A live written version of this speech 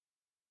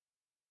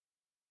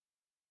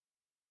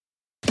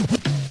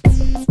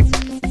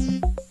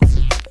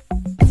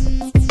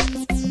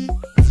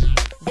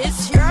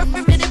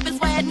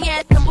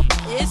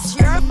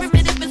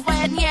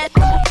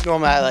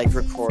Normally I like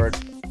record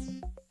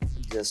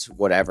just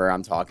whatever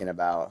I'm talking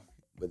about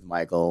with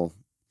Michael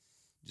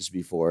just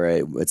before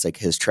it's like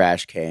his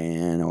trash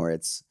can or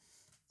it's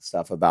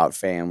stuff about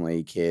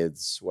family,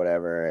 kids,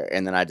 whatever.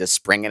 And then I just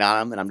spring it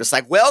on him and I'm just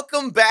like,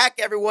 welcome back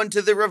everyone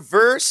to the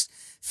Reverse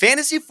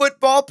Fantasy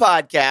Football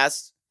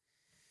Podcast.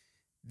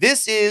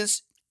 This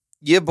is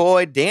your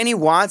boy Danny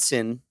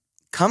Watson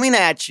coming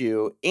at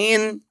you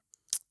in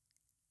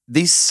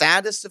the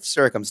saddest of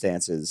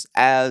circumstances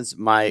as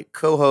my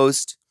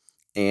co-host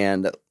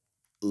and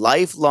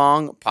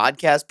lifelong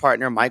podcast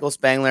partner, Michael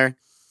Spangler,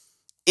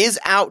 is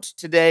out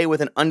today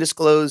with an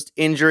undisclosed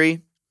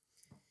injury.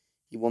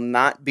 He will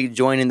not be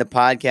joining the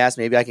podcast.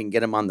 Maybe I can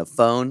get him on the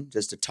phone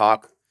just to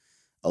talk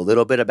a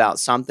little bit about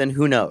something.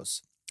 Who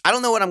knows? I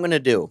don't know what I'm going to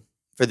do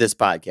for this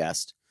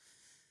podcast.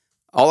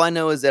 All I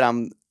know is that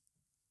I'm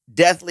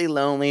deathly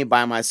lonely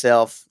by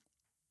myself,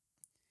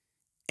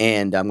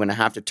 and I'm going to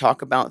have to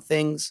talk about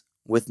things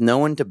with no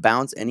one to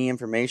bounce any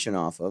information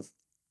off of.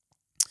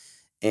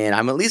 And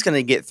I'm at least going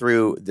to get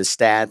through the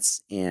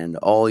stats and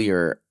all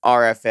your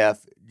RFF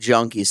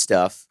junky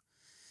stuff.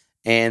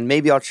 And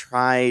maybe I'll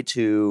try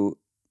to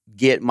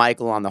get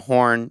Michael on the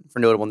horn for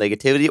notable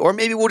negativity. Or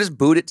maybe we'll just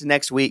boot it to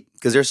next week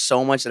because there's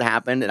so much that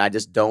happened and I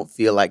just don't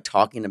feel like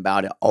talking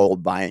about it all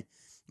by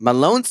my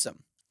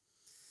lonesome.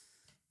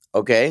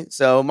 Okay,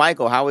 so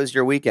Michael, how was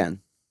your weekend?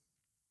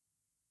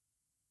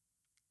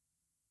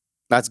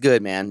 That's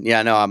good, man.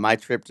 Yeah, no, my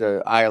trip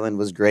to Ireland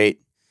was great.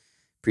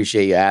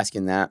 Appreciate you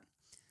asking that.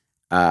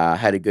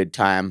 Had a good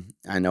time.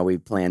 I know we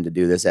planned to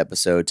do this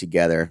episode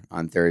together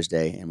on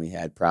Thursday, and we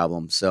had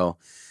problems. So,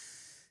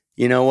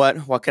 you know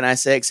what? What can I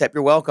say except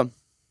you're welcome?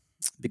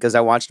 Because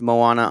I watched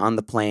Moana on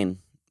the plane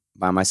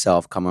by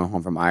myself coming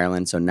home from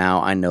Ireland, so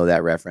now I know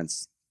that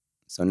reference.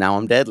 So now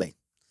I'm deadly.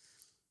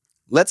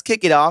 Let's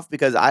kick it off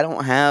because I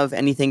don't have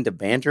anything to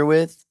banter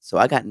with, so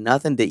I got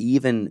nothing to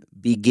even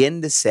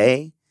begin to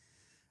say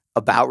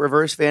about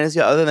reverse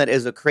fantasy other than that it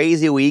was a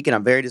crazy week, and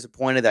I'm very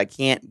disappointed that I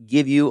can't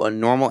give you a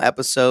normal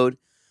episode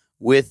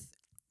with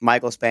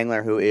Michael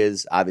Spangler, who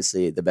is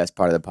obviously the best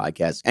part of the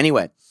podcast.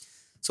 Anyway,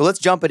 so let's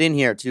jump it in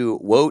here to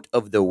Woat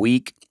of the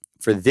Week.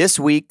 For this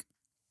week,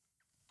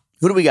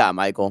 who do we got,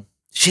 Michael?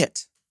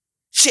 Shit.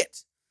 I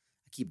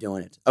keep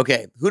doing it.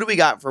 Okay, who do we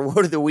got for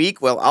Woat of the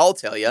Week? Well, I'll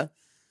tell you.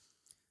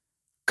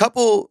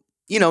 Couple,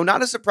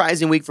 not a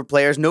surprising week for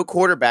players. No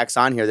quarterbacks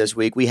on here this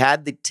week. We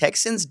had the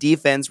Texans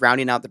defense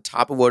rounding out the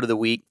top of Woat of the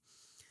Week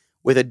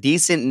with a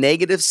decent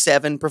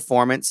 -7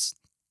 performance.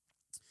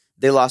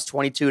 They lost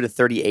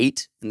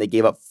 22-38, and they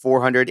gave up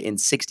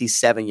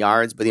 467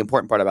 yards. But the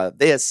important part about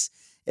this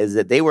is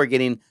that they were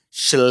getting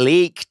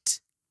shleaked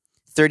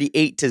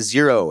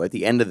 38-0 at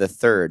the end of the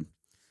third.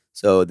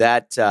 So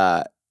that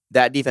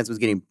defense was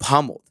getting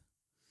pummeled.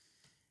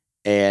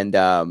 And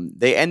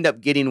they end up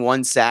getting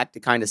one sack to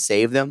kind of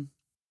save them.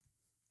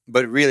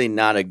 But really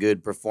not a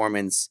good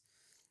performance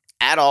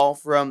at all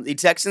from the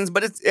Texans.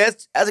 But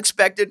it's as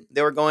expected.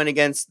 They were going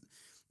against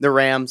the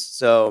Rams,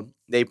 so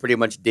they pretty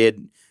much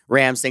did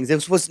Rams things.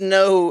 This was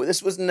no,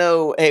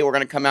 hey, we're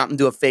going to come out and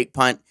do a fake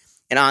punt,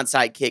 an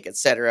onside kick,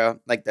 etc.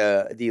 Like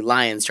the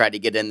Lions tried to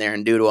get in there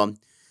and do to them.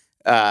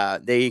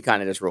 They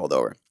kind of just rolled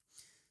over.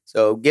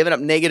 So giving up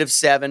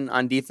 -7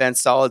 on defense,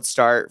 solid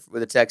start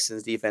with the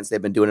Texans defense.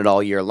 They've been doing it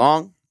all year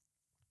long.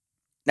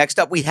 Next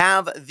up, we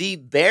have the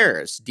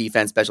Bears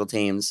defense special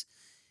teams,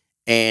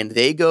 and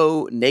they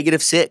go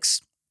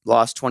 -6,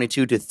 lost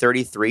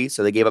 22-33,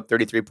 so they gave up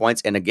 33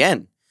 points. And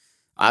again,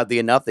 oddly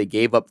enough, they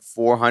gave up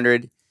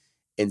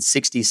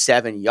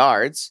 467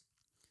 yards,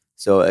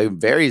 so a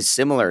very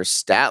similar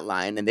stat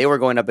line, and they were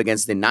going up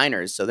against the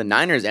Niners, so the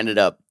Niners ended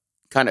up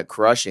kind of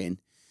crushing.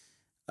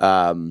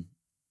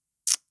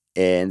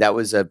 And that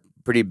was a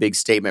pretty big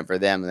statement for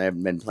them. They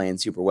haven't been playing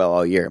super well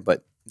all year,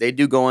 but they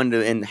do go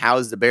into and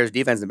house the Bears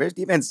defense. The Bears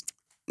defense,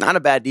 not a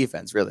bad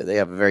defense, really. They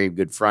have a very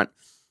good front.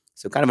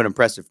 So kind of an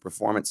impressive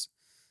performance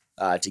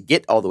to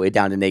get all the way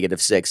down to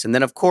 -6. And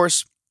then, of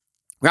course,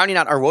 rounding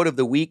out our Woat of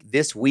the Week,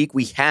 this week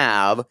we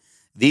have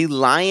the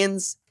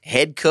Lions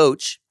head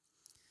coach.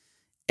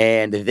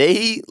 And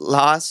they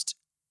lost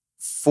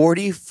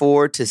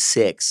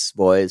 44-6,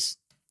 boys.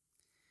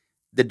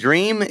 The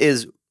dream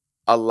is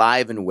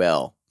alive and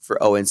well for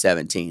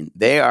 0-17.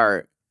 They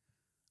are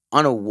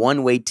on a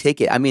one-way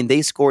ticket. I mean,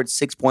 they scored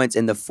 6 points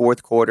in the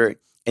fourth quarter,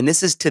 and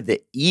this is to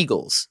the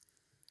Eagles.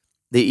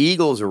 The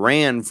Eagles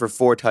ran for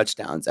 4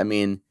 touchdowns. I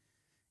mean,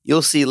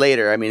 you'll see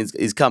later. I mean,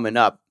 he's coming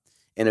up,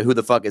 and who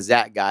the fuck is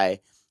that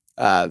guy?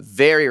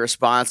 Very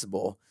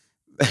responsible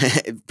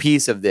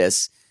piece of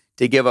this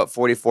to give up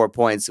 44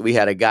 points. We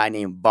had a guy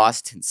named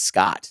Boston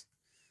Scott.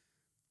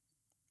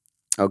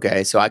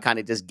 Okay, so I kind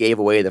of just gave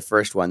away the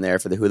first one there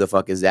for the who the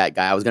fuck is that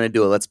guy. I was going to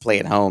do a let's play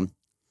at home.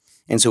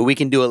 And so we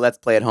can do a let's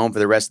play at home for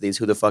the rest of these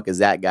who the fuck is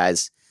that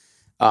guys.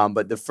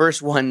 But the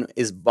first one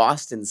is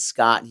Boston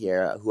Scott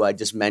here, who I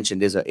just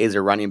mentioned is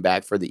a running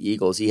back for the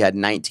Eagles. He had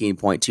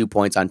 19.2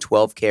 points on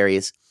 12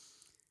 carries,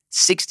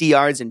 60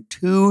 yards, and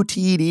 2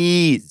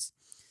 TDs.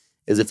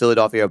 Is a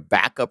Philadelphia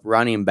backup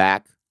running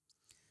back.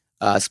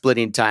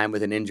 splitting time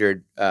with an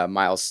injured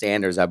Miles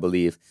Sanders, I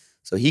believe.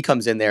 So he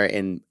comes in there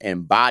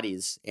and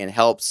bodies and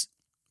helps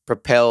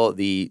propel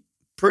the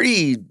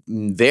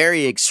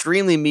very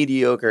extremely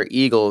mediocre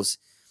Eagles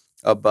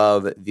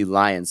above the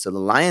Lions. So the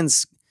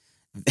Lions,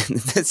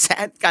 the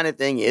sad kind of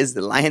thing is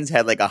the Lions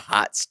had like a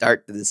hot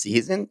start to the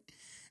season,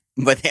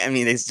 but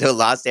they still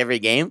lost every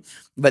game,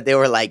 but they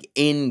were like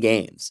in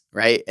games,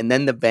 right? And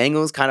then the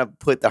Bengals kind of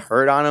put the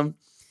hurt on them,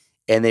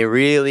 and they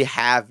really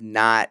have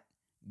not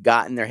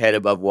gotten their head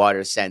above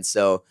water since.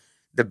 So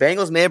the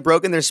Bengals may have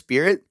broken their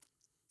spirit.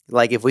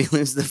 Like if we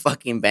lose the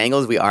fucking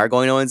Bengals, we are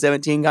going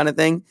 0-17 kind of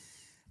thing.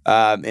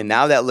 And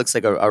now that looks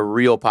like a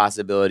real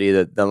possibility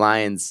that the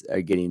Lions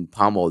are getting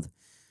pummeled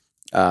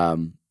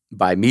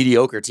by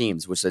mediocre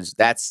teams, which is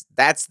that's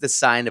the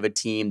sign of a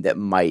team that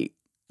might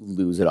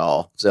lose it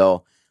all.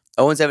 So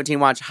 0-17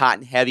 watch, hot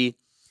and heavy.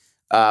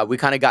 We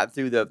kind of got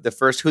through the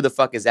first who the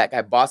fuck is that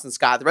guy, Boston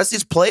Scott. The rest of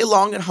these play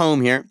along at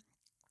home here.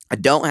 I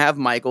don't have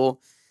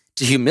Michael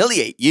to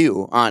humiliate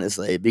you,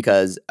 honestly,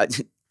 because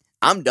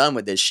I'm done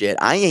with this shit.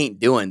 I ain't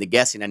doing the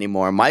guessing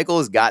anymore.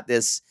 Michael's got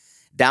this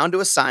down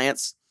to a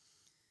science.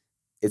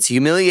 It's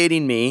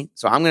humiliating me,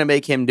 so I'm going to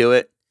make him do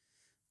it.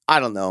 I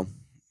don't know.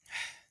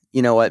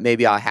 You know what?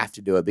 Maybe I'll have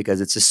to do it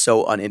because it's just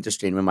so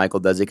uninteresting when Michael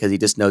does it because he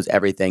just knows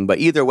everything. But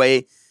either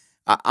way,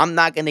 I'm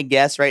not going to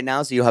guess right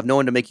now, so you'll have no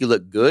one to make you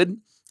look good.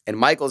 And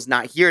Michael's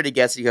not here to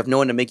guess, so you have no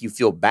one to make you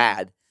feel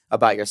bad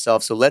about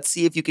yourself. So let's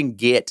see if you can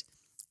get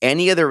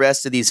any of the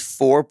rest of these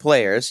four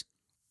players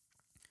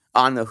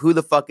on the who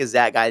the fuck is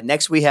that guy.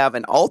 Next, we have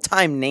an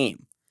all-time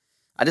name.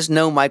 I just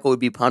know Michael would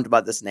be pumped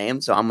about this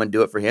name, so I'm going to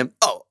do it for him.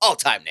 Oh,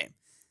 all-time name.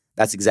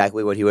 That's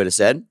exactly what he would have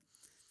said.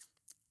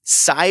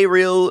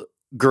 Cyril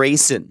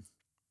Grayson.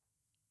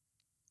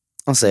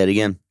 I'll say it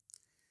again.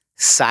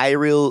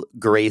 Cyril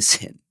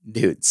Grayson.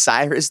 Dude,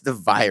 Cyrus the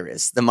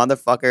Virus. The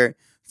motherfucker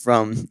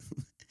from,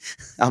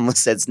 I almost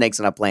said Snakes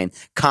on a Plane.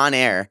 Con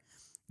Air,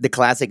 the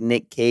classic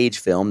Nick Cage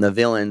film. The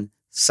villain,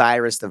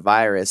 Cyrus the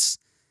Virus,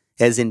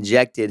 has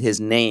injected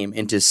his name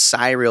into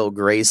Cyril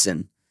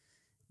Grayson.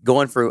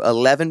 Going for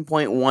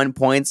 11.1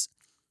 points.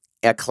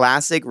 A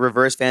classic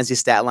reverse fantasy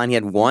stat line. He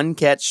had one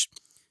catch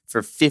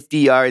for 50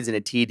 yards and a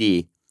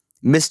TD.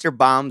 Mr.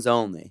 Bombs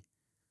only.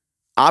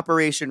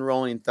 Operation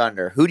Rolling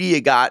Thunder. Who do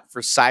you got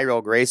for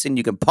Cyril Grayson?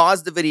 You can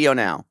pause the video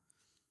now.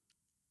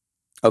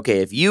 Okay,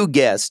 if you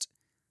guessed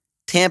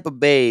Tampa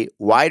Bay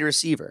wide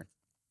receiver,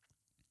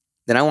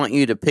 then I want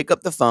you to pick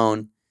up the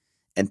phone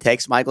and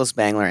text Michael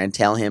Spangler and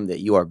tell him that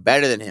you are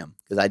better than him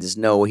because I just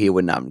know he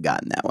would not have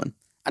gotten that one.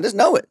 I just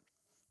know it.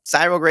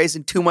 Cyril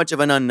Grayson, too much of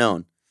an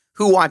unknown.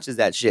 Who watches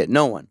that shit?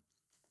 No one.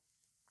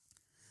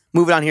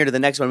 Moving on here to the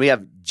next one, we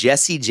have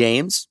Jesse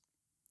James.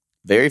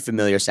 Very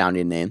familiar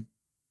sounding name.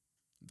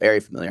 Very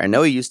familiar. I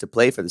know he used to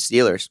play for the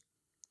Steelers,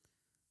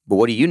 but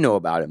what do you know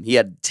about him? He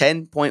had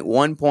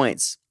 10.1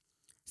 points,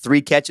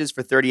 3 catches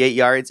for 38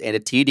 yards, and a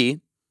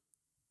TD.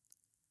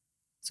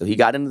 So he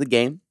got into the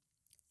game,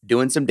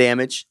 doing some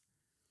damage.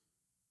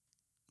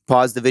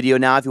 Pause the video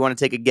now if you want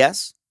to take a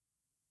guess.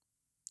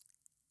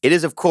 It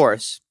is, of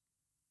course,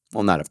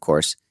 well, not of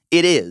course,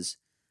 it is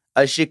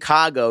a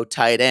Chicago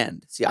tight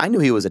end. See, I knew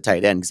he was a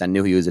tight end because I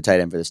knew he was a tight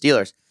end for the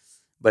Steelers,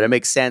 but it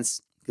makes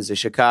sense because the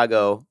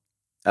Chicago,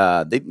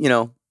 maybe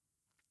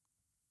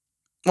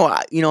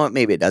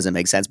it doesn't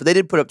make sense, but they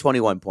did put up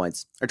 21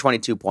 points or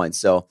 22 points,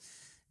 so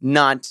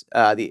not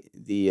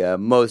the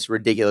most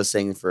ridiculous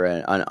thing for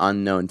an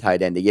unknown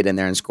tight end to get in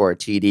there and score a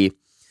TD.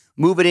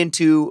 Move it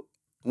into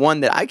one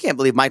that I can't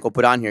believe Michael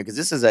put on here because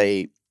this is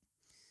I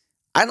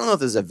don't know if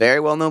this is a very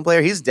well-known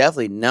player. He's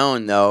definitely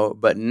known, though,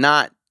 but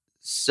not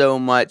so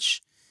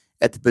much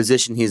at the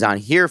position he's on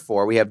here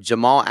for. We have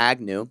Jamal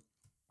Agnew.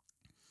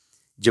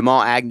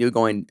 Jamal Agnew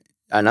going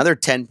another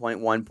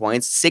 10.1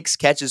 points, 6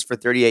 catches for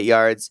 38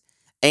 yards,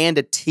 and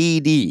a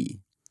TD.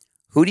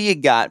 Who do you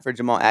got for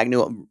Jamal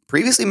Agnew?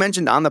 Previously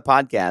mentioned on the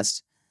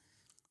podcast,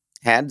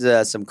 had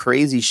some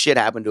crazy shit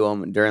happen to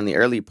him during the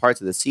early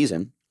parts of the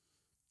season.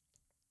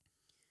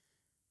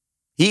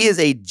 He is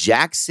a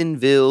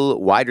Jacksonville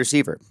wide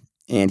receiver,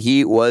 and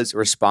he was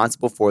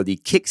responsible for the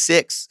kick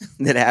 6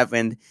 that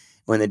happened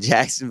when the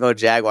Jacksonville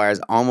Jaguars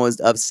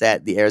almost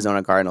upset the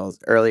Arizona Cardinals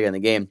earlier in the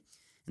game,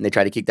 and they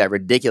tried to kick that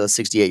ridiculous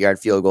 68-yard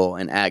field goal,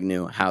 and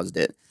Agnew housed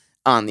it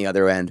on the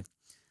other end.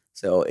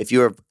 So if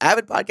you're an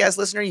avid podcast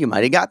listener, you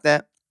might have got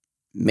that.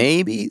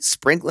 Maybe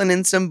sprinkling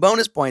in some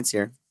bonus points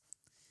here.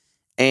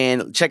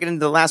 And checking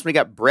into the last one, we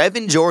got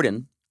Brevin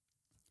Jordan.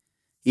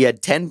 He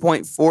had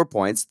 10.4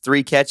 points,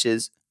 3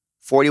 catches,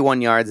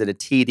 41 yards at a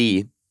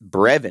TD.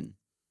 Brevin.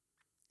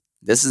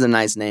 This is a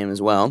nice name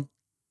as well.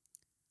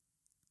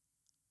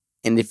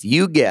 And if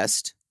you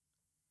guessed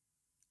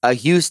a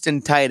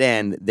Houston tight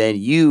end, then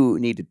you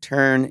need to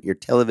turn your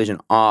television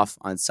off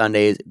on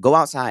Sundays. Go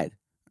outside.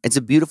 It's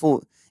a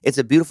beautiful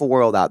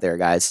world out there,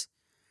 guys.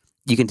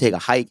 You can take a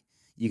hike.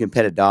 You can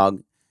pet a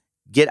dog.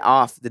 Get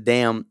off the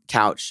damn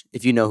couch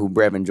if you know who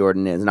Brevin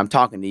Jordan is. And I'm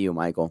talking to you,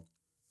 Michael.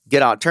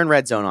 Get out. Turn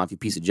Red Zone off, you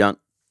piece of junk.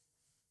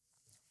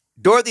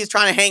 Dorothy's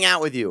trying to hang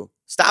out with you.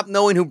 Stop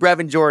knowing who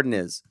Brevin Jordan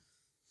is.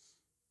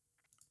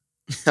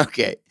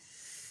 Okay.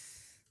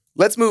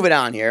 Let's move it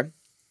on here.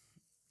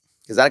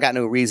 Because I got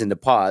no reason to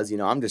pause.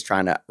 I'm just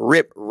trying to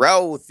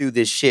roll through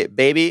this shit,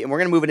 baby. And we're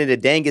going to move it into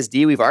Dangus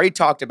D. We've already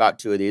talked about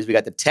two of these. We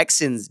got the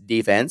Texans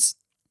defense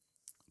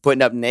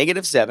putting up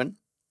 -7.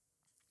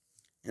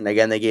 And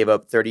again, they gave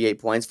up 38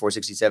 points,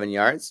 467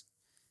 yards,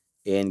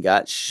 and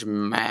got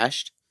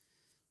smashed.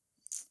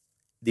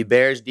 The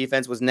Bears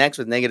defense was next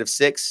with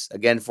 -6.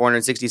 Again,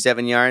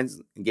 467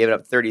 yards, and gave it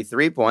up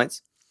 33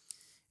 points.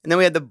 And then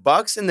we had the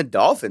Bucs and the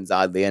Dolphins,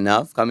 oddly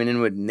enough, coming in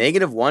with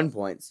 -1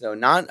 point. So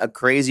not a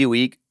crazy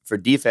week for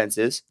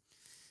defenses.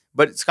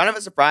 But it's kind of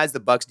a surprise the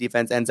Bucs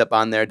defense ends up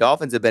on there.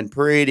 Dolphins have been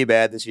pretty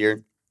bad this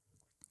year.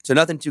 So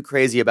nothing too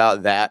crazy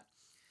about that.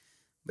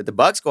 But the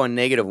Bucs going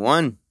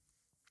 -1,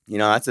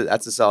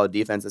 that's a solid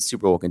defense, a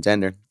Super Bowl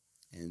contender.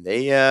 And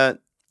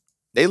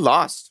they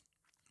lost.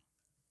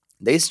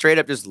 They straight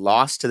up just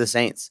lost to the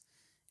Saints.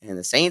 And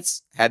the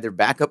Saints had their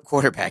backup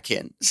quarterback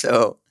in.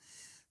 So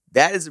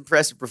that is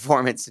impressive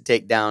performance to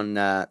take down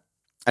a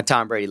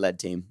Tom Brady-led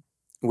team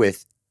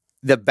with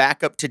the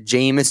backup to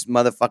Jameis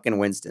motherfucking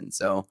Winston.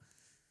 So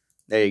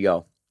there you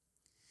go.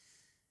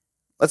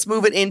 Let's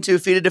move it into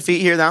feet of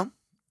defeat here, though.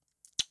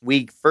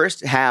 We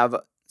first have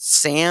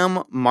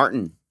Sam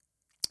Martin,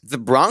 the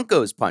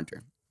Broncos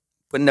punter,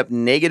 putting up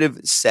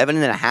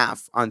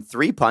 -7.5 on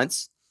 3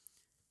 punts,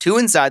 2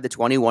 inside the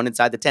 20, 1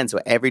 inside the 10. So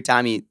every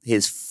time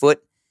his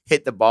foot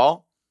hit the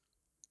ball,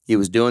 he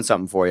was doing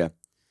something for you.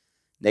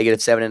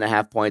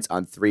 -7.5 points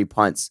on 3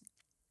 punts.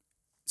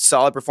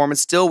 Solid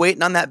performance. Still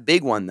waiting on that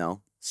big one,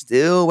 though.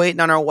 Still waiting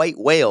on our white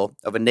whale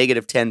of a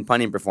 -10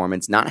 punting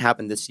performance. Not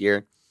happened this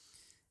year.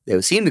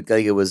 It seemed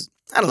like it was,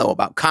 I don't know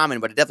about common,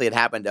 but it definitely had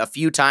happened a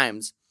few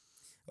times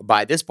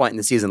by this point in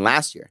the season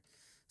last year.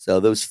 So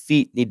those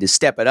feet need to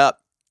step it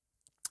up.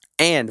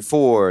 And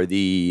for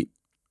the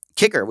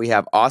kicker, we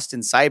have Austin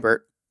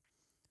Seibert.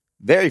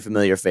 Very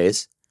familiar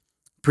face.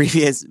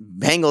 Previous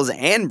Bengals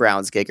and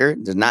Browns kicker.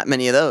 There's not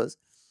many of those.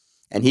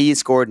 And he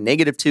scored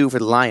 -2 for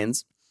the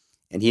Lions.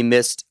 And he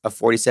missed a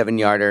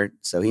 47-yarder.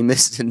 So he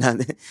missed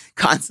another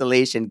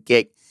consolation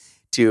kick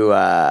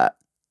to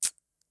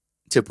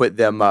put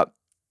them up,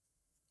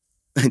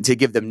 to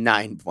give them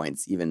 9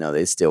 points, even though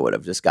they still would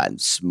have just gotten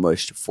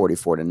smushed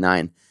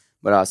 44-9.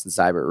 But Austin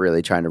Seibert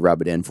really trying to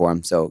rub it in for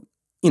him. So,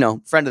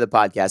 friend of the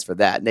podcast for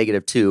that.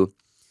 -2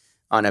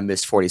 on a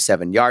missed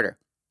 47-yarder.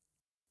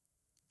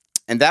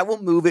 And that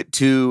will move it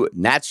to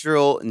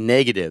natural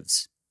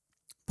negatives.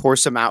 Pour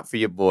some out for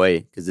your boy,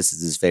 because this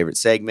is his favorite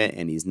segment,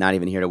 and he's not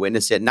even here to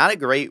witness it. Not a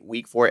great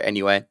week for it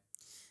anyway.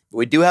 But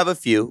we do have a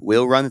few.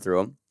 We'll run through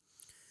them.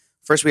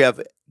 First, we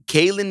have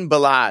Kalen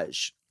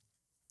Ballage,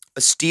 a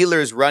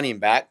Steelers running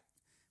back,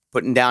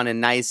 putting down a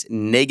nice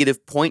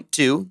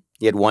 -0.2.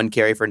 He had 1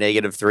 carry for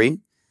 -3.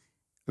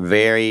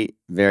 Very,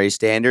 very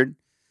standard.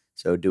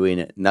 So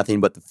doing nothing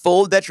but the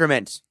full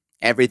detriment.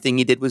 Everything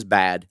he did was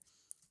bad.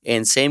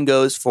 And same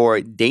goes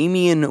for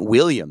Damian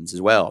Williams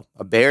as well,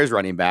 a Bears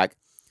running back,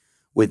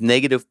 with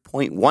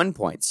 -0.1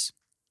 points.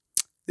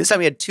 This time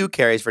he had 2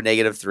 carries for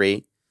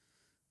 -3.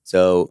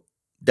 So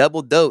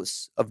double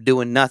dose of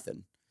doing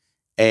nothing.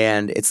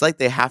 And it's like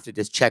they have to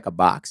just check a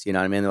box. You know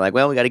what I mean? They're like,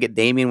 well, we got to get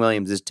Damian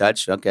Williams his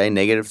touch. Okay,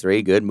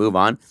 -3. Good, move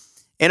on.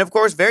 And of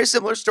course, very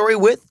similar story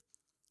with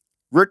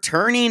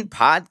returning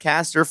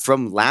podcaster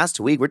from last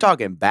week. We're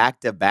talking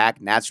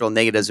back-to-back natural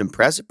negatives.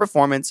 Impressive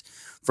performance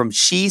from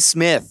Shi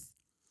Smith,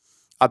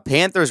 a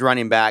Panthers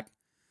running back,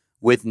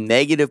 with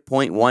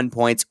 -0.1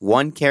 points,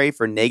 1 carry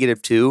for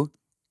 -2.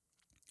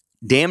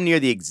 Damn near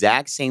the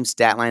exact same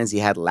stat line as he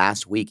had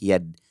last week. He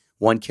had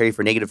 1 carry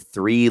for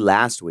 -3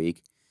 last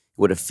week.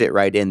 Would have fit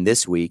right in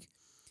this week.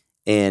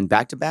 And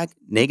back-to-back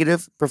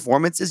negative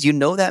performances,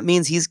 that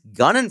means he's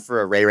gunning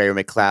for a Ray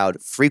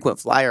McCloud Frequent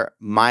Flyer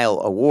Mile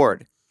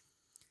Award.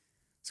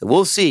 So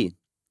we'll see.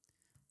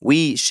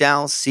 We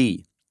shall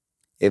see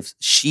if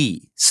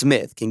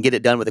Smith can get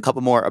it done with a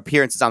couple more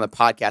appearances on the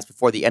podcast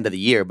before the end of the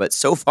year. But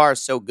so far,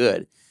 so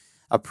good.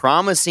 A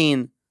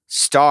promising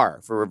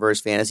star for reverse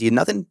fantasy.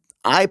 Nothing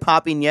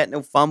eye-popping yet.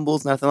 No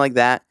fumbles, nothing like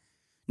that.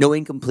 No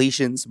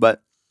incompletions.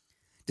 But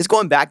just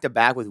going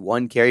back-to-back with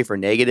 1 carry for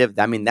negative,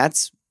 I mean,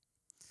 that's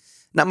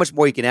not much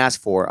more you can ask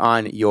for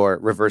on your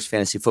reverse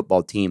fantasy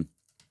football team.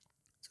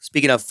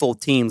 Speaking of full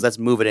teams, let's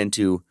move it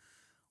into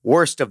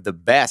worst of the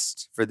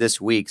best for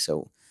this week.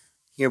 So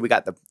here we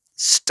got the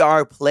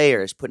star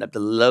players putting up the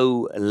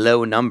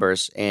low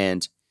numbers.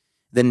 And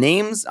the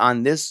names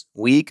on this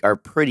week are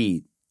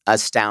pretty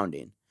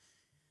astounding.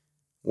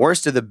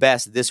 Worst of the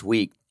best this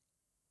week: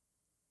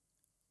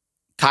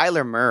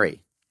 Kyler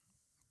Murray,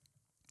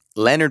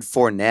 Leonard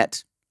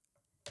Fournette,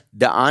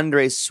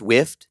 DeAndre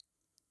Swift,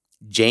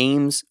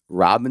 James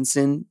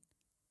Robinson,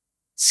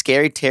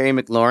 Scary Terry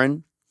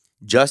McLaurin,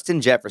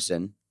 Justin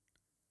Jefferson,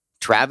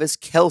 Travis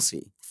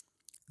Kelce,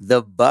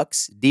 the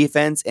Bucs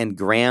defense, and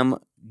Graham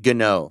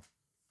Gano.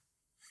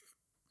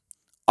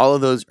 All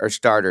of those are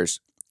starters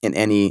in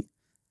any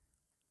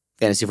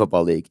fantasy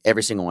football league.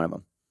 Every single one of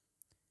them.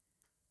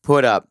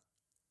 Put up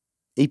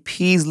a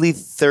Peasley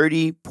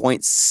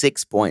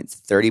 30.6 points.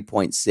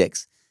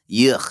 30.6.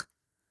 Yuck.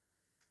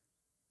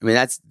 I mean,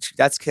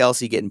 that's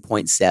Kelsey getting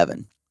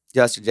 0.7.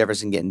 Justin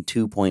Jefferson getting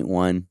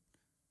 2.1.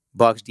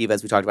 Bucks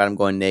defense, we talked about him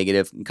going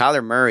negative. And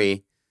Kyler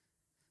Murray,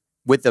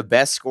 with the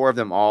best score of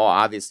them all,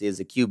 obviously, as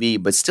a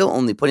QB, but still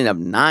only putting up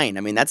 9.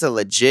 I mean, that's a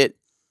legit,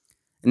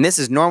 and this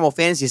is normal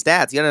fantasy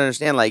stats. You got to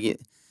understand,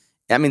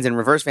 that means in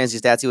reverse fantasy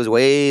stats, he was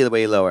way,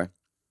 way lower.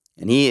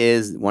 And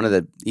he's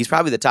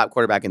probably the top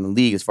quarterback in the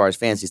league as far as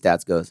fantasy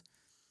stats goes.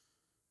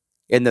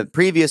 In the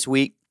previous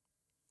week,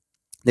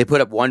 they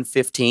put up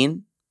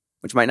 115,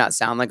 which might not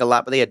sound like a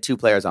lot, but they had 2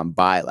 players on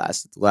bye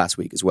last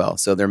week as well.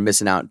 So they're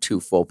missing out 2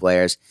 full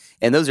players.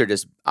 And those are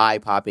just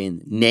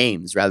eye-popping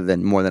names rather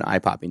than more than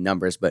eye-popping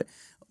numbers. But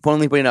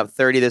only putting up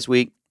 30 this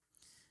week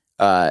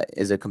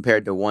is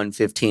compared to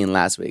 115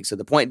 last week. So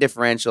the point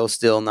differential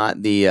still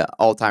not the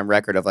all-time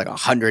record of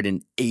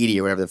 180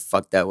 or whatever the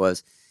fuck that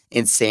was.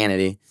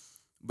 Insanity.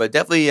 But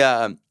definitely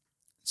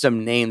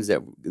some names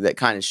that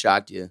kind of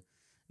shocked you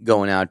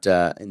going out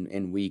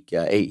in week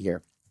 8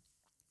 here.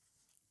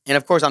 And,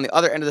 of course, on the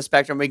other end of the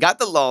spectrum, we got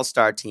the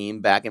All-Star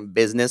team back in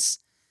business.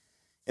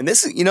 And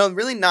this is,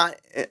 really not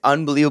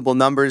unbelievable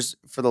numbers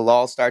for the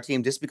All-Star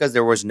team just because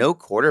there was no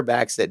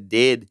quarterbacks that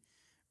did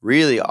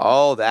really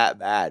all that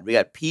bad. We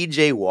got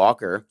P.J.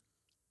 Walker,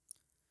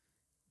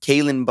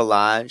 Kalen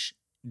Ballage,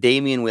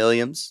 Damian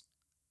Williams,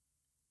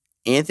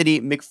 Anthony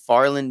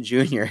McFarland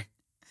Jr.,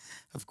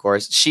 of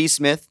course, Shea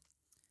Smith,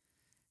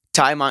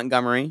 Ty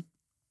Montgomery,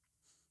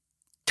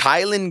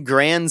 Kylan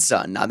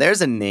Grandson. Now,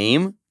 there's a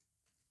name.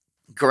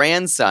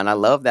 Grandson. I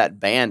love that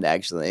band,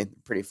 actually.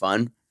 Pretty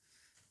fun.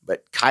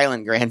 But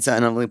Kylan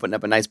Grandson, I'm only putting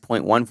up a nice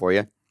 0.1 for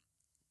you.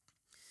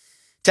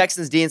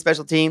 Texans D and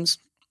special teams.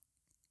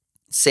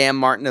 Sam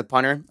Martin, the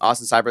punter.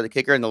 Austin Cyber, the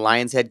kicker. And the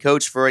Lions head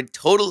coach for a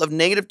total of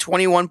negative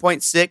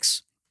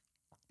 21.6.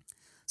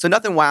 So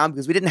nothing wild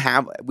because we didn't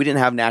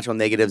have natural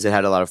negatives that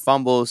had a lot of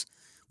fumbles.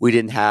 We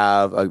didn't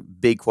have a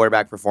big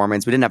quarterback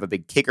performance. We didn't have a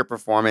big kicker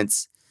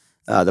performance.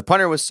 The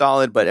punter was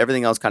solid, but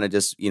everything else kind of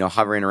just,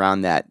 hovering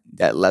around that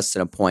less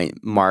than a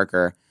point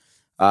marker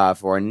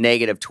for a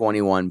negative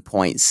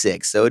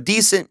 21.6. So a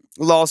decent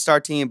all-star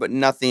team, but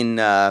nothing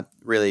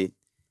really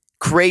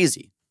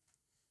crazy.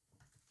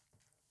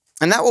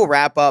 And that will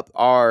wrap up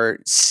our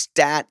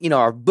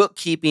our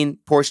bookkeeping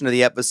portion of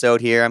the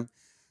episode here. At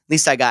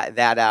least I got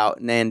that out.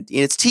 And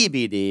it's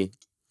TBD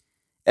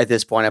at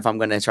this point if I'm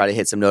going to try to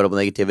hit some notable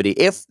negativity.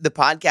 If the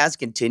podcast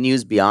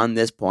continues beyond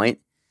this point,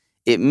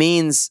 it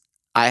means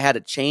I had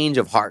a change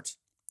of heart.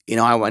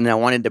 I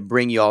wanted to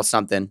bring you all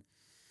something.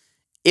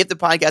 If the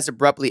podcast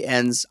abruptly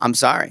ends, I'm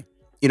sorry.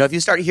 If you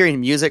start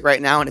hearing music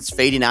right now and it's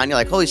fading out and you're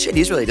like, holy shit,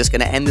 he's really just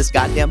going to end this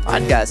goddamn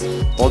podcast.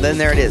 Well, then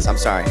there it is. I'm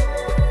sorry.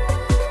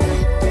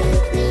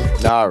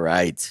 All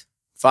right.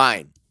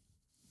 Fine.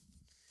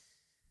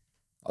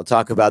 I'll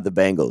talk about the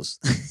Bengals.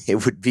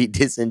 It would be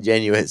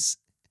disingenuous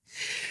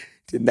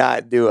to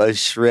not do a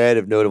shred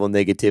of notable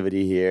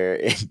negativity here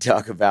and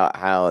talk about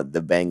how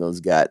the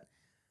Bengals got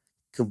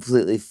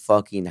completely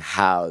fucking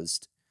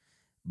housed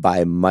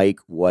by Mike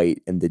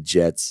White and the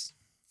Jets.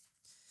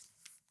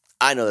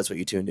 I know that's what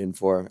you tuned in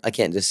for. I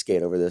can't just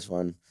skate over this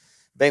one.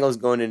 Bengals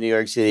going to New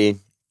York City,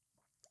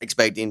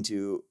 expecting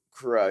to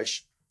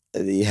crush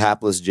the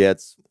hapless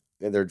Jets.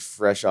 They're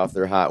fresh off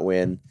their hot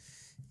win.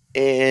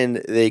 And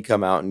they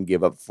come out and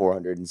give up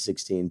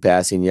 416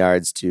 passing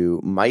yards to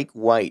Mike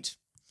White,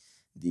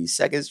 the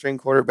second-string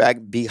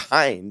quarterback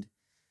behind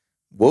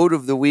Woad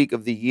of the Week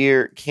of the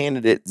Year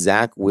candidate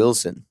Zach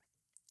Wilson.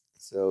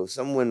 So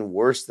someone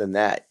worse than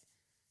that.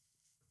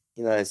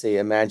 I say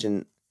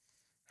imagine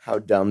how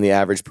dumb the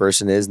average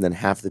person is, and then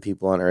half the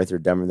people on earth are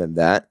dumber than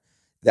that.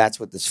 That's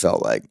what this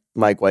felt like.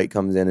 Mike White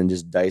comes in and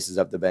just dices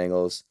up the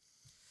Bengals.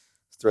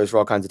 Throws for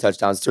all kinds of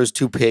touchdowns. Throws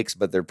 2 picks,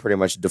 but they're pretty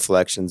much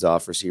deflections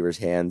off receivers'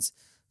 hands.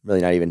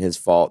 Really not even his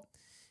fault.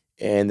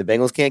 And the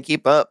Bengals can't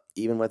keep up,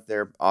 even with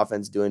their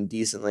offense doing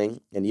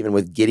decently, and even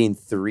with getting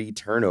 3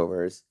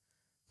 turnovers.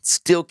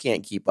 Still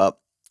can't keep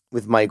up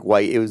with Mike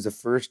White. It was the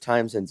first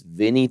time since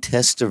Vinny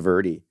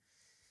Testaverde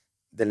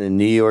that a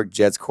New York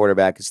Jets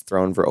quarterback has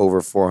thrown for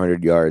over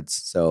 400 yards.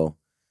 So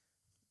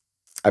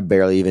I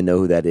barely even know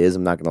who that is.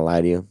 I'm not going to lie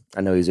to you.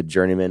 I know he's a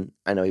journeyman.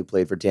 I know he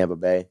played for Tampa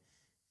Bay.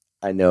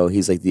 I know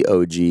he's like the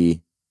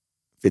OG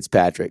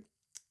Fitzpatrick.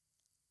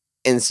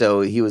 And so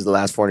he was the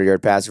last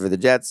 400-yard passer for the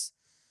Jets.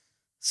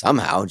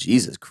 Somehow,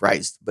 Jesus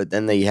Christ. But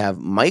then they have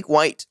Mike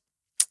White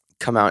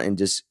come out and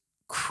just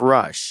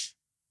crush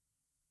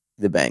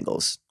the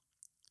Bengals.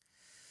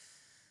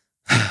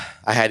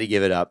 I had to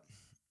give it up.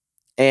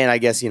 And I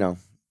guess,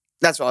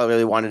 that's all I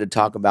really wanted to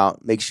talk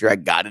about. Make sure I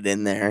got it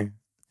in there.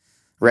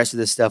 The rest of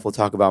this stuff we'll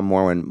talk about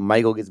more when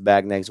Michael gets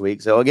back next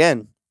week. So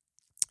again,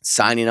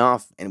 signing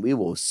off, and we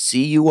will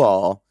see you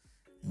all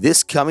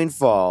this coming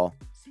fall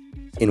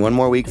in one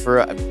more week for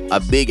a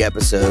big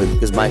episode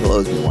because Michael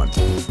owes me one.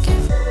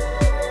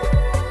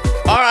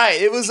 All right,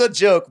 it was a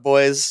joke,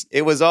 boys.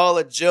 It was all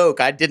a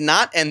joke. I did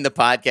not end the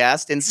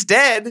podcast.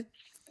 Instead,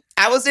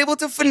 I was able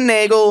to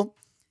finagle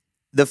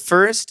the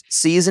first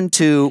season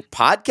 2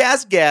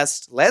 podcast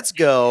guest. Let's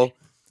go.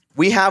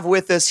 We have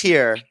with us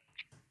here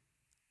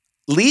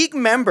league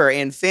member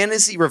and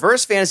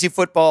reverse fantasy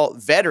football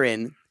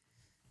veteran,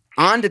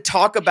 on to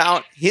talk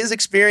about his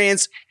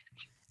experience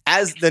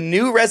as the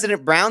new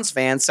resident Browns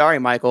fan. Sorry,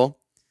 Michael.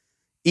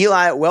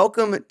 Eli,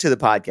 welcome to the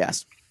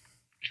podcast.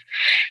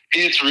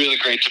 It's really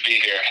great to be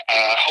here.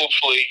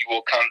 Hopefully you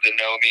will come to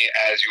know me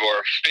as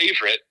your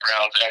favorite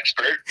Browns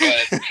expert,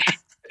 but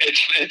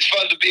it's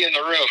fun to be in the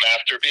room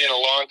after being a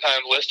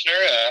longtime listener.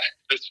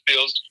 This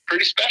feels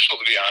pretty special,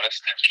 to be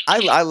honest.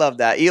 I love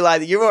that. Eli,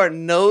 you are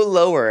no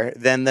lower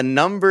than the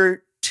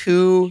number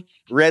 2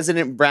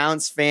 resident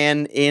Browns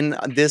fan in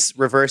this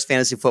reverse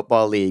fantasy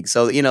football league.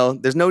 So,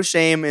 there's no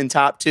shame in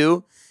top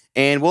 2.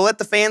 And we'll let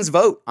the fans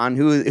vote on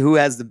who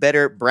has the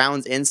better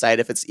Browns insight,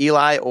 if it's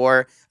Eli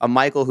or a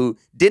Michael who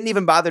didn't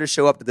even bother to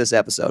show up to this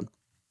episode.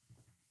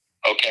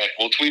 Okay,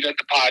 we'll tweet at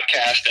the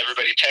podcast.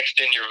 Everybody text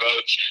in your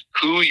votes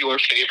who your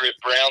favorite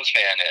Browns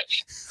fan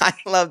is. I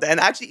love that.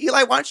 And actually,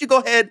 Eli, why don't you go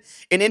ahead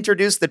and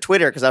introduce the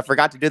Twitter, because I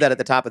forgot to do that at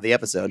the top of the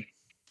episode.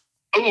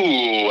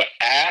 Ooh,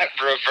 at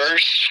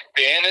Reverse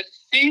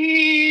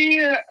Fantasy.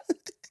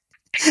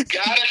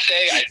 Gotta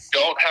say, I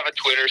don't have a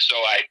Twitter, so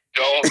I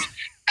don't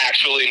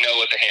actually know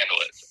what the handle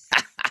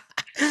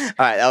is.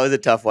 All right, that was a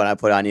tough one I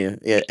put on you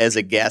as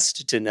a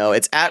guest to know.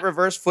 It's at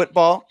Reverse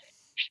Football.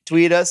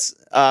 Tweet us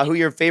who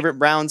your favorite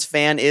Browns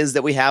fan is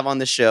that we have on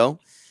the show,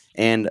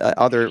 and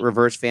other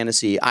reverse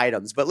fantasy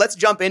items. But let's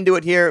jump into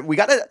it here.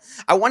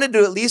 I wanted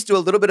to at least do a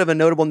little bit of a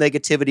notable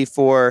negativity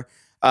for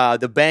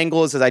the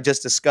Bengals, as I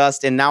just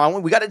discussed, and now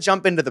we got to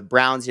jump into the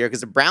Browns here,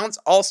 because the Browns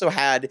also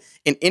had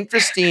an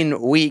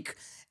interesting week,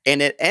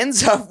 and it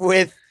ends up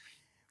with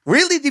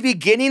really the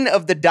beginning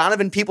of the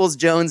Donovan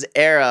Peoples-Jones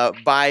era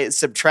by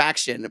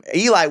subtraction.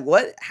 Eli,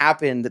 what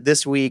happened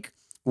this week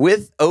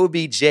with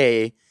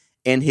OBJ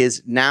and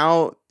his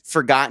now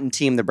forgotten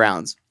team, the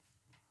Browns?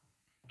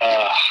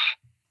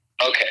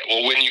 Okay,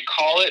 well, when you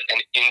call it an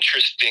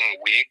interesting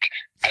week,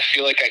 I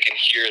feel like I can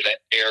hear the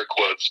air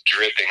quotes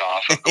dripping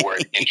off of the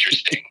word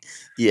interesting.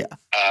 Yeah.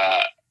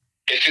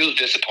 It feels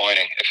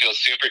disappointing. It feels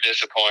super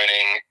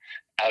disappointing.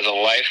 As a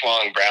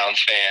lifelong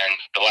Browns fan,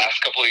 the last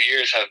couple of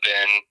years have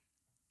been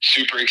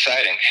super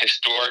exciting.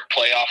 Historic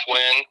playoff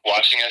win,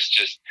 watching us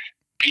just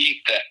beat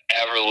the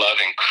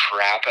ever-loving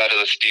crap out of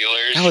the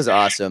Steelers. That was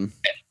awesome.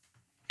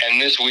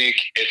 And this week,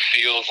 it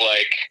feels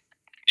like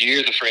you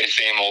hear the phrase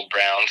 "same old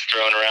Browns"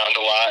 thrown around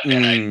a lot,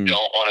 and I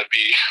don't want to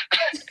be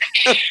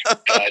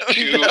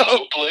too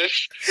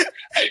hopeless.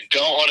 I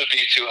don't want to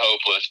be too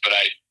hopeless, but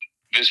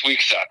this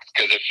week sucks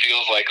because it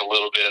feels like a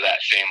little bit of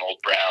that same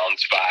old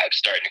Browns vibe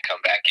starting to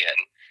come back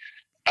in.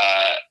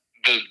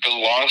 The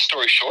long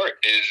story short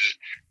is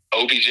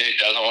OBJ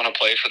doesn't want to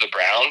play for the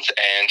Browns,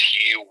 and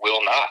he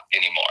will not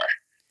anymore.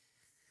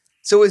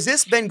 So has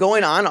this been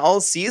going on all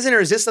season, or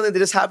is this something that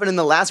just happened in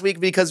the last week?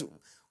 Because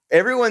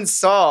everyone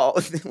saw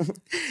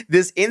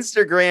this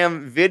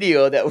Instagram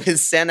video that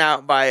was sent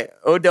out by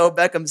Odell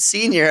Beckham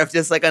Sr. of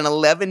just like an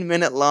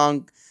 11-minute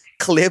long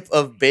clip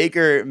of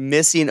Baker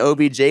missing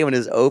OBJ when it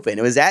was open.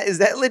 Is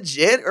that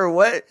legit, or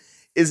what?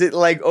 Is it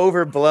like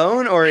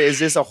overblown, or is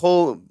this a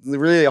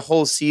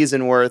whole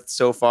season worth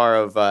so far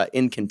of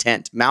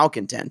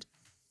malcontent?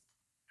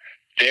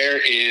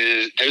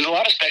 There's a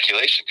lot of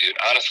speculation, dude,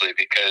 honestly,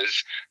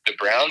 because the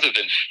Browns have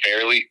been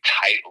fairly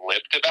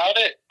tight-lipped about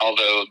it,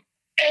 although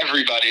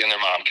everybody and their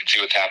mom can see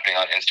what's happening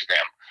on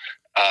Instagram.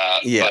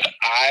 But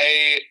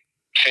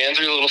fans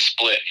are a little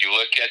split. You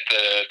look at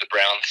the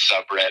Browns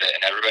subreddit,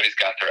 and everybody's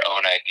got their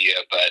own idea,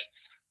 but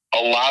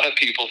a lot of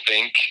people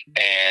think,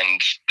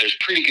 and there's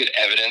pretty good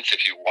evidence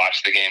if you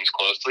watch the games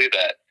closely,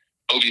 that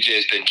OBJ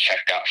has been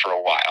checked out for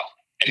a while.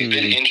 And he's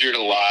been injured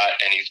a lot,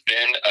 and he's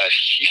been a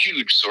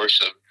huge source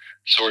of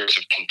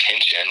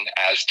contention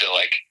as to,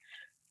 like,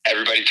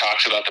 everybody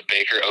talks about the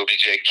Baker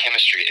OBJ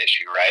chemistry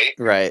issue, right?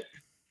 Right.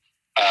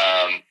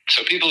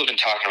 So people have been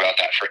talking about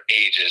that for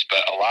ages,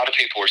 but a lot of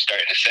people were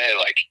starting to say,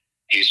 like,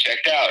 he's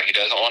checked out, he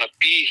doesn't want to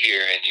be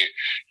here, and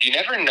you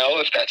never know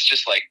if that's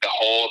just like the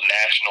whole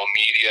national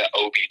media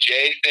OBJ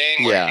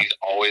thing, where he's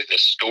always a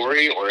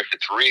story, or if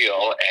it's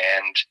real.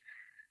 And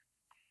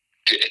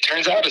it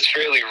turns out it's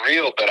fairly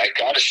real, but I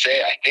gotta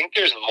say, I think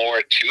there's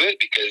more to it,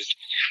 because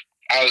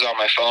I was on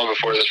my phone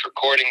before this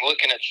recording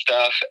looking at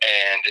stuff,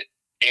 and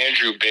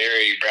Andrew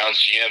Berry, Brown's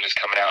GM, is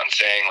coming out and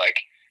saying, like,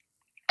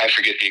 I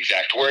forget the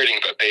exact wording,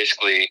 but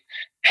basically,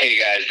 hey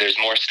guys, there's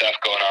more stuff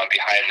going on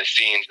behind the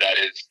scenes that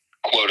is,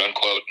 quote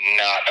unquote,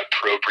 not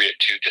appropriate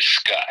to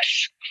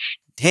discuss.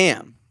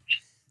 Damn.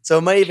 So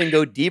it might even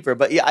go deeper,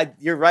 but yeah,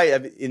 you're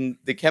right. In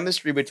the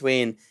chemistry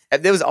between,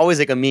 there was always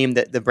like a meme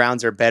that the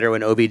Browns are better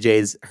when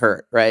OBJ's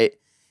hurt, right?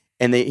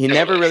 And he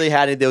never really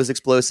had those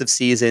explosive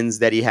seasons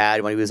that he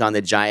had when he was on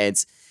the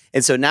Giants.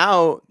 And so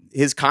now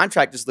his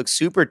contract just looks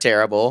super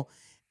terrible.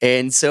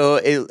 And so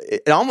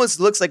it almost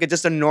looks like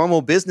just a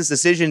normal business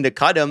decision to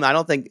cut him. I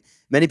don't think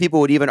many people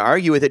would even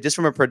argue with it just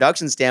from a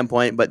production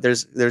standpoint, but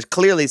there's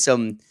clearly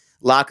some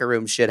locker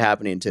room shit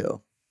happening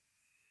too.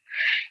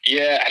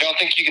 Yeah, I don't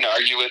think you can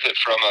argue with it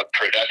from a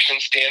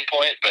production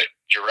standpoint, but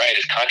you're right,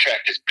 his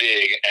contract is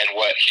big, and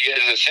what he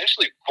has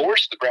essentially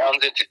forced the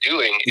Browns into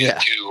doing is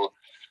to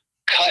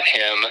cut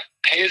him,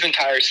 pay his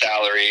entire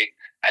salary.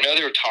 I know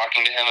they were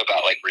talking to him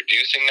about like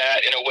reducing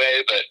that in a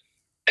way, but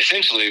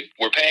essentially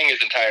we're paying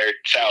his entire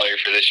salary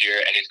for this year,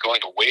 and he's going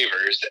to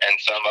waivers, and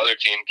some other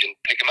team can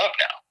pick him up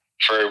now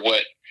for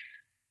what,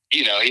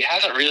 he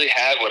hasn't really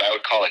had what I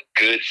would call a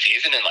good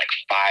season in like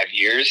 5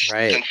 years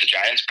since the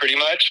Giants pretty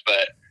much.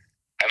 But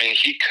I mean,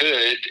 he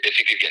could, if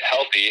he could get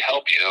healthy,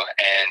 help you.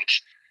 And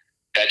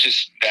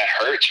that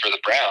hurts for the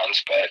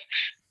Browns, but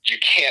you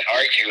can't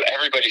argue.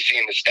 Everybody's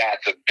seeing the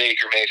stats of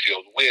Baker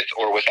Mayfield with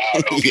or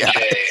without OBJ. Yeah.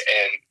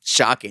 And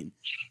shocking.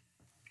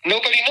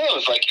 Nobody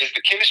knows. Like, is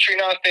the chemistry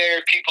not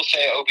there? People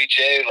say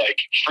OBJ, like,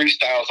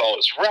 freestyles all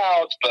his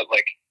routes, but,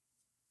 like,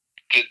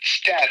 the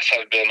stats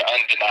have been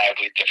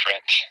undeniably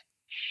different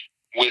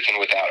with and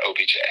without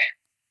OBJ.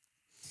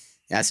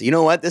 Yeah, so you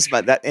know what?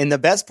 And the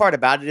best part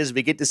about it is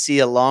we get to see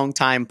a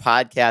longtime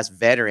podcast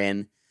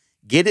veteran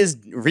get his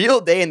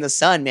real day in the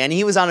sun, man.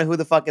 He was on a Who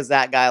the Fuck Is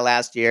That Guy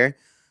last year.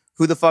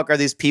 Who the fuck are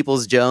these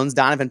Peoples-Jones,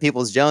 Donovan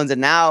Peoples-Jones? And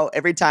now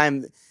every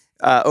time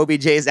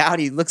OBJ is out,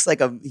 he looks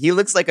like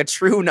a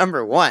true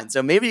number one.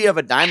 So maybe you have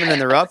a diamond in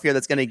the rough here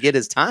that's going to get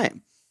his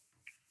time.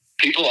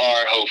 People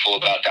are hopeful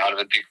about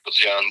Donovan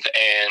Peoples-Jones,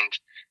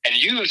 and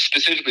you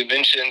specifically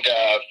mentioned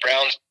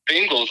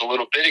Browns-Bengals a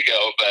little bit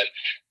ago, but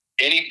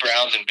any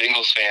Browns and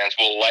Bengals fans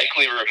will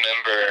likely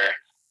remember,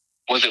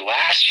 was it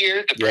last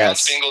year, the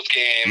Browns-Bengals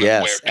game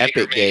where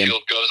Baker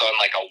Mayfield goes on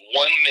like a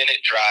 1-minute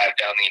drive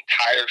down the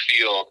entire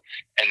field,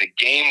 and the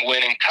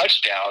game-winning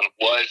touchdown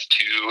was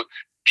to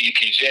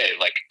DPJ,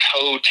 like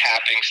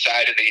toe-tapping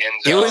side of the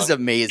end zone. It was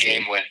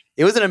amazing.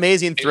 It was an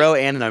amazing throw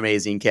and an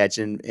amazing catch,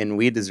 and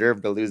we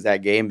deserved to lose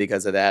that game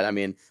because of that. I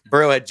mean,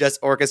 Burrow had just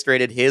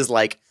orchestrated his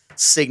like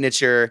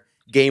signature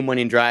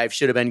game-winning drive,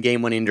 should have been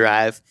game-winning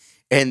drive,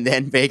 and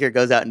then Baker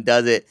goes out and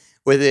does it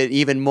with an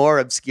even more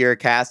obscure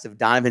cast of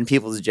Donovan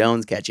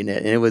Peoples-Jones catching it,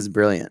 and it was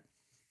brilliant.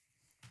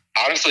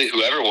 Honestly,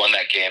 whoever won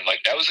that game, like,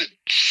 that was a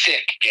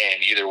sick game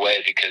either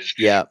way, because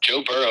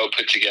Joe Burrow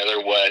put together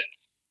what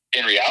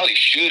in reality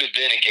should have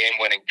been a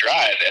game-winning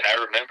drive, and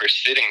I remember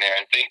sitting there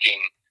and thinking,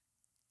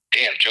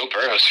 damn, Joe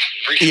Burrow's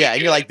really good.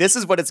 And you're like, this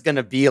is what it's going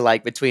to be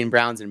like between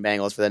Browns and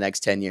Bengals for the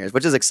next 10 years,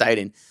 which is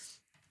exciting.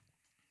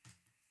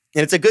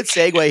 And it's a good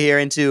segue here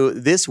into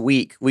this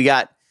week. We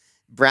got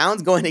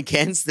Browns going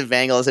against the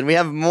Bengals, and we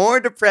have more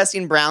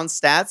depressing Browns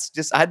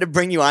stats. I had to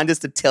bring you on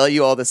just to tell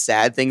you all the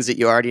sad things that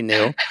you already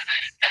knew.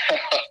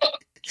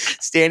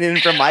 Standing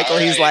in for Michael,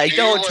 he's like,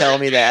 don't tell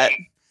me that.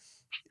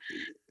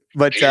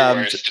 But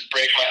to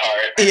break my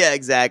heart. Yeah,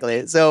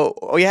 exactly. So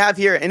we have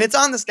here, and it's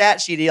on the stat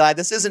sheet, Eli.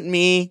 This isn't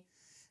me,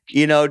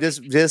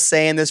 just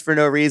saying this for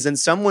no reason.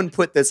 Someone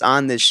put this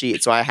on this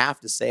sheet, so I have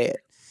to say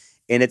it.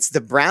 And it's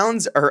the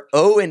Browns are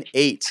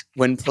 0-8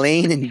 when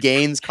playing in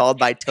games called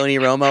by Tony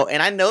Romo.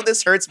 And I know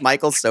this hurts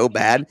Michael so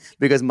bad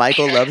because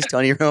Michael loves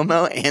Tony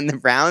Romo and the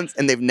Browns,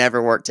 and they've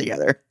never worked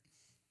together.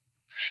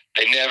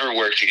 They never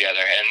worked together.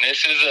 And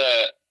this is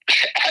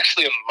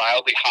actually a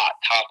mildly hot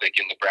topic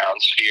in the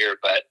Browns sphere,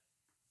 but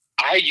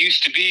I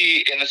used to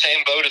be in the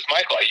same boat as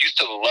Michael. I used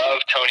to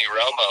love Tony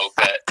Romo,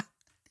 but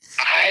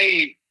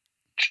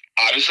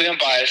obviously I'm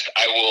biased.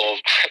 I will,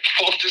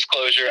 full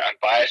disclosure, I'm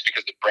biased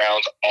because the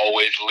Browns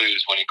always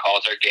lose when he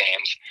calls our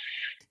games.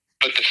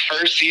 But the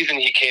first season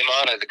he came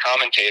on as a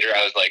commentator,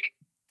 I was like,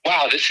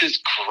 wow, this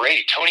is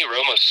great. Tony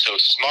Romo's so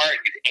smart.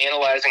 He's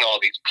analyzing all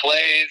these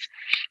plays.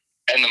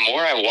 And the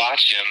more I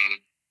watch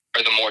him,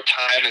 or the more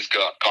time has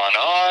gone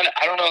on,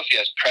 I don't know if he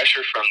has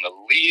pressure from the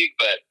league,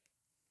 but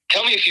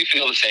tell me if you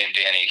feel the same,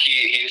 Danny.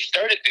 He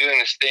started doing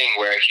this thing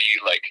where he,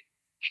 like,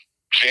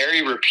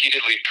 very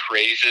repeatedly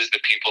praises the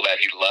people that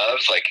he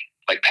loves. Like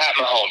Pat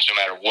Mahomes, no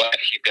matter what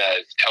he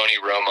does, Tony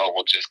Romo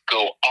will just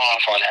go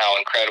off on how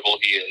incredible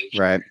he is.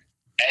 Right.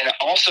 And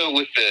also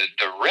with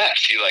the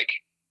refs,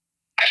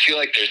 I feel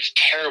like there's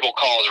terrible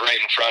calls right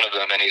in front of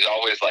him, and he's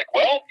always like,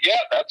 well, yeah,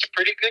 that's a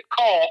pretty good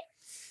call.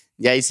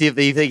 Yeah, you see if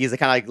you think he's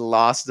kind of like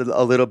lost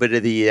a little bit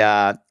of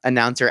the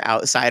announcer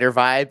outsider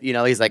vibe.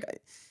 He's like,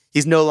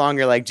 he's no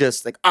longer like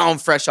just like, oh, I'm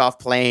fresh off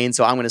playing,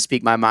 so I'm going to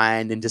speak my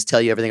mind and just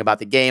tell you everything about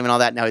the game and all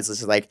that. Now he's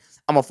just like,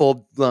 I'm a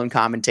full-blown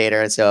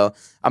commentator, so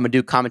I'm going to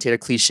do commentator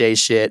cliche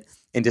shit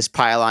and just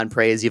pile on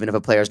praise even if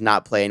a player's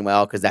not playing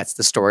well because that's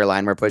the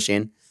storyline we're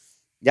pushing.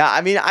 Yeah,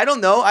 I mean, I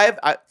don't know.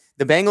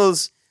 The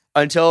Bengals,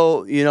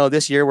 until,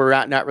 this year, were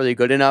not really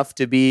good enough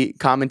to be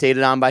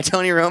commentated on by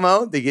Tony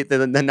Romo. They get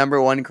the number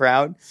one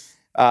crowd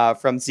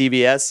from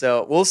CBS,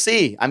 so we'll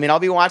see. I mean, I'll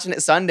be watching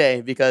it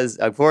Sunday because,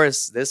 of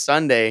course, this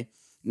Sunday,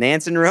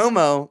 Nance and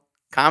Romo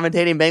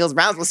commentating Bengals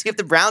Browns. We'll see if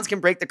the Browns can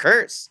break the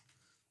curse.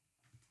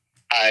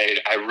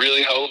 I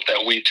really hope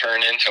that we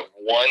turn into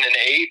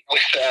 1-8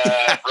 with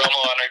Romo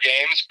on our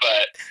games,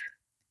 but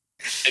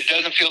it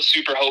doesn't feel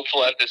super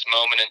hopeful at this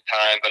moment in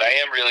time. But I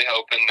am really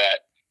hoping that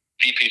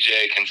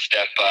DPJ can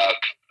step up.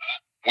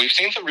 We've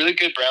seen some really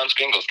good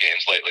Browns-Bengals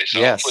games lately,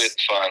 so hopefully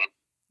it's fun.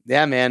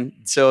 Yeah, man.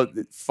 So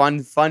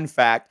fun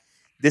fact.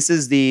 This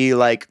is the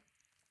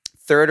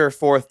third or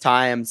fourth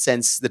time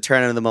since the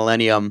turn of the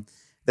millennium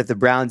that the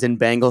Browns and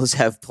Bengals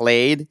have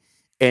played,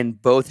 and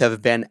both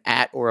have been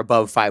at or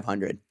above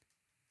 500.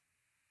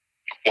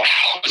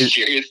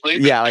 Seriously?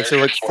 Yeah, like so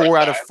like 4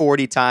 out of time?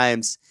 40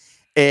 times.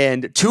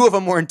 And 2 of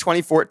them were in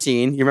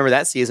 2014. You remember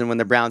that season when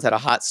the Browns had a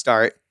hot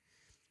start?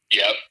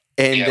 Yep.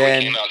 And yeah, then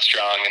we came out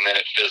strong and then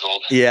it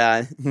fizzled.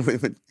 Yeah.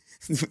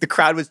 The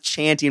crowd was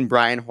chanting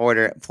Brian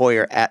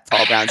Poyer at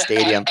Paul Brown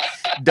Stadium.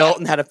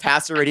 Dalton had a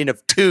passer rating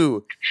of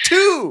 2.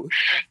 2!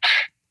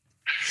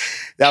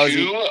 That was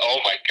 2? Oh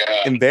my God.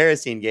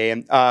 embarrassing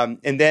game.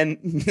 And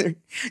then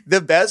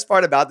the best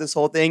part about this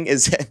whole thing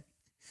is that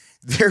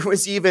there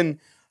was even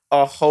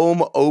a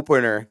home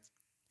opener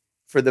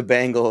for the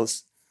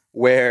Bengals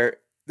where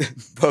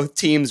both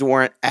teams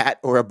weren't at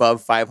or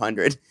above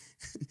 500.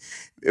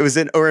 It was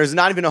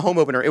not even a home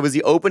opener. It was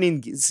the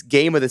opening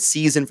game of the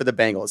season for the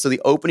Bengals. So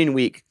the opening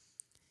week,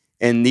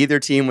 and neither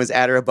team was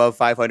at or above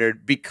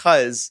 500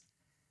 because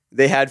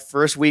they had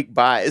first week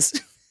buys.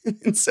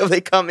 And so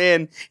they come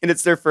in, and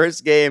it's their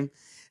first game,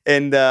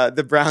 and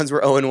the Browns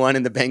were 0-1,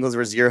 and the Bengals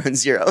were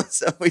 0-0.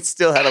 So we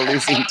still had a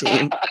losing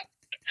team.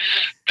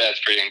 That's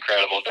pretty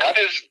incredible. That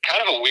is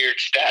kind of a weird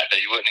stat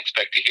that you wouldn't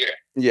expect to hear.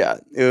 Yeah,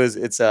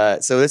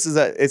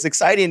 it's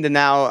exciting to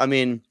now. I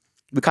mean,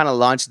 we kind of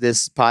launched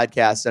this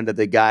podcast under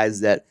the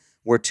guise that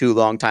we're 2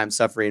 longtime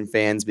suffering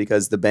fans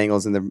because the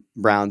Bengals and the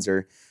Browns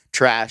are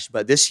trash.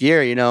 But this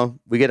year,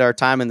 we get our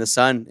time in the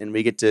sun and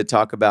we get to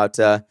talk about,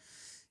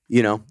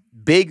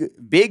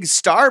 big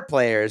star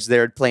players that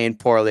are playing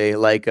poorly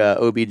like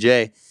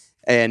OBJ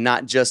and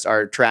not just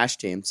our trash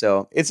team.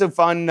 So it's a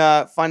fun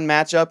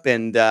matchup.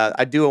 And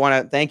I do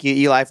want to thank you,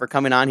 Eli, for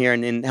coming on here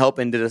and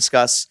helping to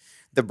discuss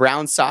the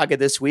Browns saga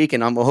this week.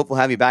 And I hope we'll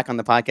have you back on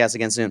the podcast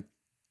again soon.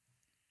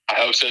 I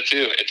hope so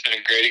too. It's been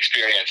a great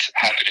experience.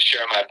 Happy to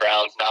share my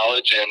Browns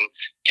knowledge and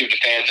give the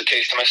fans a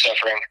taste of my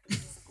suffering.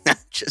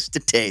 Just a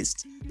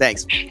taste.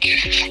 Thanks.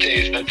 Just a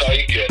taste. That's all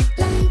you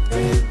get.